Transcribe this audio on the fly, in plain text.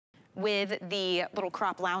with the little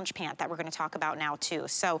crop lounge pant that we're gonna talk about now too.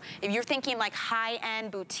 So if you're thinking like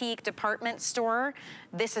high-end boutique department store,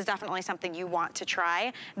 this is definitely something you want to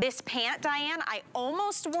try. This pant, Diane, I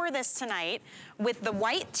almost wore this tonight with the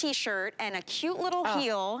white t-shirt and a cute little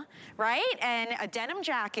heel, right? And a denim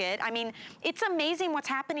jacket. I mean, it's amazing what's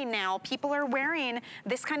happening now. People are wearing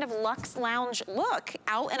this kind of luxe lounge look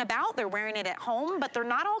out and about. They're wearing it at home, but they're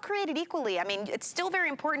not all created equally. I mean, it's still very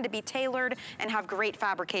important to be tailored and have great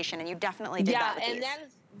fabrication, and you definitely did that with these. Yeah,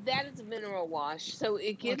 and that is a mineral wash, so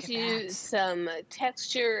it gives you some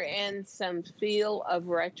texture and some feel of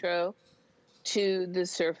retro to the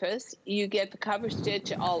surface. You get the cover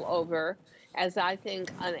stitch all over as, I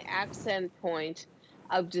think, an accent point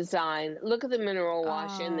of design. Look at the mineral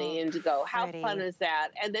wash in the indigo. How fun is that?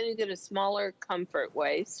 And then you get a smaller comfort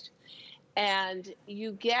waist, and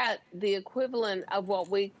you get the equivalent of what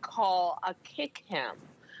we call a kick hem,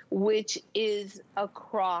 which is a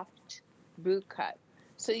cropped boot cut.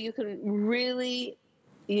 So you can really,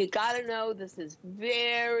 you gotta know this is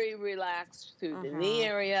very relaxed through the knee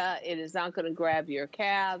area. It is not gonna grab your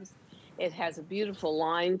calves. It has a beautiful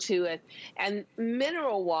line to it. And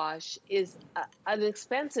mineral wash is an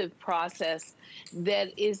expensive process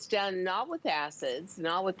that is done not with acids,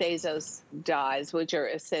 not with azose dyes, which are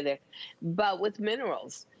acidic, but with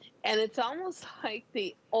minerals. And it's almost like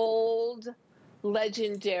the old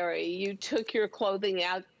legendary, you took your clothing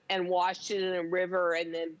out and washed it in a river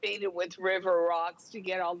and then beat it with river rocks to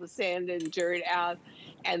get all the sand and dirt out.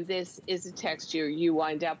 And this is a texture you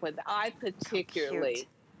wind up with. I particularly,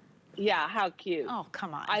 how cute. Oh,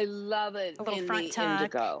 come on. I love it. A little in front the tuck,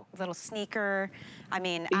 indigo. a little sneaker. I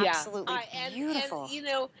mean, absolutely beautiful. And, you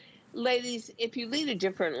know, ladies, if you lead a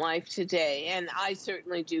different life today, and I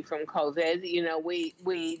certainly do from COVID, you know, we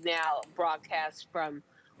now broadcast from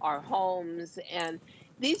our homes, and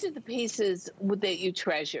these are the pieces that you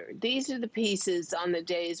treasure. These are the pieces on the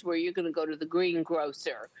days where you're going to go to the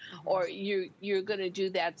greengrocer, or you're going to do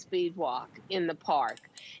that speed walk in the park.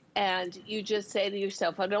 And you just say to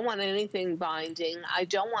yourself, I don't want anything binding. I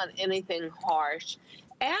don't want anything harsh.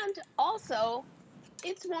 And also,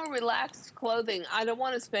 it's more relaxed clothing. I don't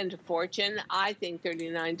want to spend a fortune. I think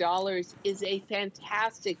 $39 is a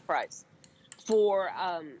fantastic price for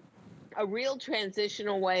a real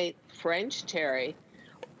transitional weight French terry.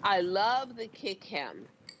 I love the kick hem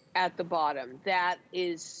at the bottom. That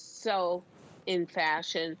is so in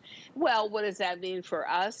fashion. Well, what does that mean for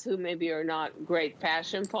us who maybe are not great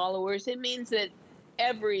fashion followers? It means that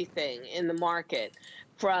everything in the market,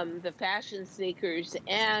 from the fashion sneakers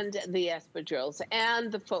and the espadrilles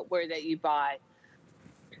and the footwear that you buy,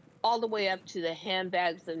 all the way up to the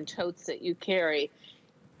handbags and totes that you carry,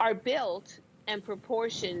 are built and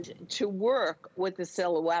proportioned to work with a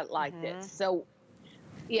silhouette like this. So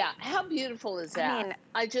yeah, how beautiful is that? I mean,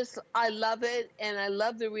 I love it, and I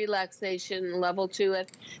love the relaxation level to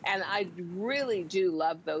it, and I really do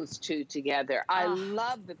love those two together. I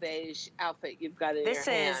love the beige outfit you've got in your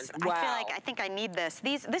hand. Wow. I feel like, I think I need this.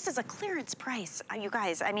 This is a clearance price, you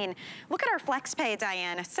guys. I mean, look at our flex pay,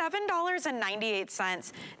 Diane,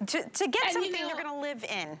 $7.98 to get something you're gonna live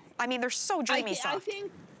in. I mean, they're so dreamy soft.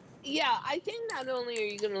 I think not only are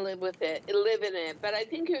you going to live in it, but I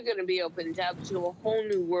think you're going to be opened up to a whole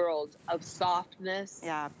new world of softness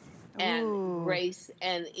and grace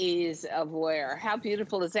and ease of wear. How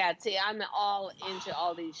beautiful is that? See, I'm all into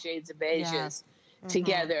all these shades of beiges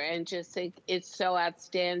together, and just think it's so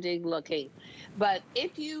outstanding looking. But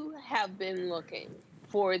if you have been looking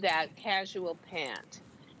for that casual pant,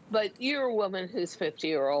 but you're a woman who's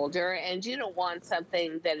 50 or older, and you don't want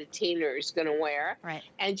something that a teener is going to wear,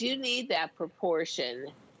 and you need that proportion,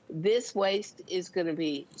 this waist is going to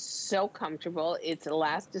be so comfortable. It's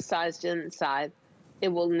elasticized inside. It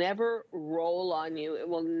will never roll on you. It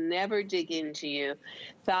will never dig into you.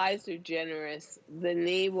 Thighs are generous. The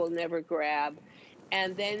knee will never grab.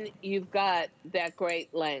 And then you've got that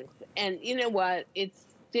great length. And you know what? It's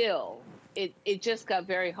still, it just got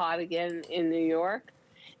very hot again in New York.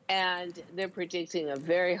 And they're predicting a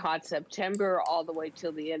very hot September all the way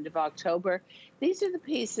till the end of October. These are the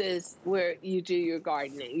pieces where you do your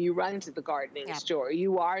gardening. You run to the gardening store.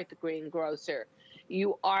 You are at the greengrocer.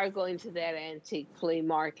 You are going to that antique flea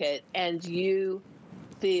market, and you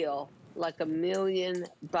feel like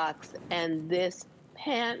 $1,000,000. And this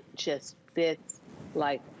pant just fits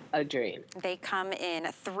like a dream. They come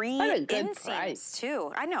in 3 What a good inseams price.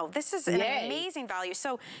 too. I know, this is an amazing value.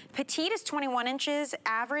 So petite is 21 inches,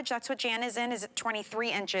 average, that's what Jan is in, is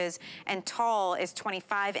 23 inches, and tall is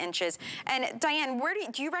 25 inches. And Diane, where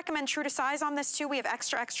do you recommend true to size on this too? We have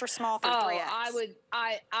extra small for 3X.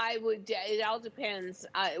 I would, it all depends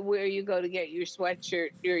where you go to get your sweatshirt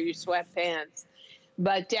or your sweatpants.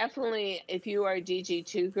 But definitely, if you are a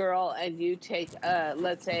DG2 girl and you take,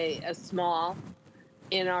 let's say, a small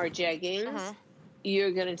in our jeggings,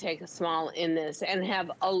 you're going to take a small in this and have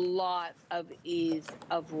a lot of ease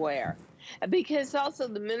of wear. Because also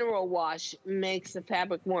the mineral wash makes the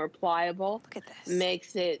fabric more pliable. Look at this.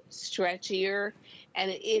 Makes it stretchier. And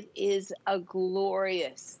it is a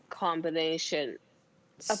glorious combination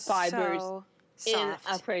of fibers. So in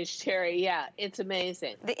a French terry, yeah, it's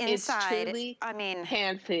amazing. The inside, it's truly, I mean,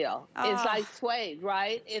 hand feel. It's like suede,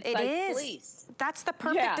 right? It's like fleece. That's the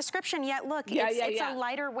perfect description. Yet look, it's a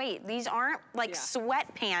lighter weight. These aren't like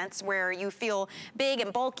sweatpants where you feel big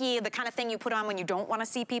and bulky, the kind of thing you put on when you don't want to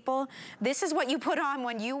see people. This is what you put on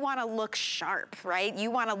when you want to look sharp, right? You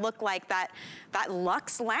want to look like that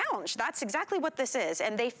luxe lounge. That's exactly what this is,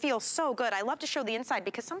 and they feel so good. I love to show the inside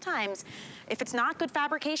because sometimes if it's not good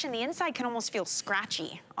fabrication, the inside can almost feel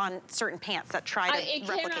scratchy on certain pants that try to replicate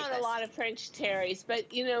this. It came on a lot of French terries,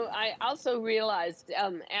 but you know, I also realized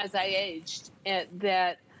as I aged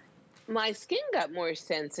that my skin got more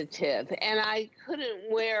sensitive, and I couldn't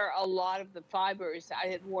wear a lot of the fibers I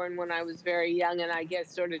had worn when I was very young, and I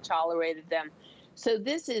guess sort of tolerated them. So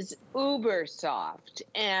this is uber soft,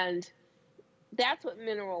 and that's what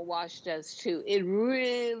mineral wash does too. It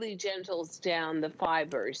really gentles down the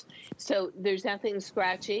fibers. So there's nothing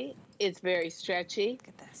scratchy. It's very stretchy. Look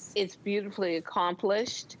at this. It's beautifully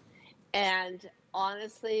accomplished. And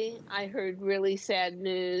honestly, I heard really sad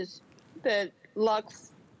news that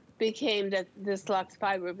this Luxe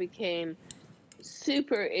fiber became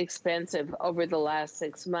super expensive over the last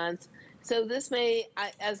 6 months. So this may,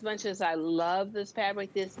 as much as I love this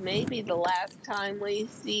fabric, this may be the last time we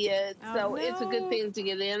see it. So it's a good thing to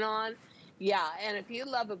get in on. Yeah, and if you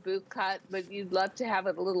love a boot cut, but you'd love to have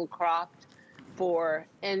it a little cropped for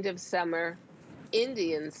end of summer,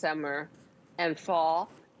 Indian summer, and fall,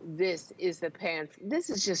 this is the pants. This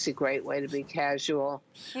is just a great way to be casual.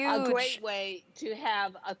 Huge. A great way to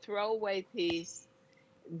have a throwaway piece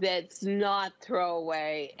that's not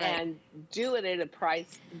throwaway and do it at a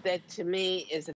price that to me is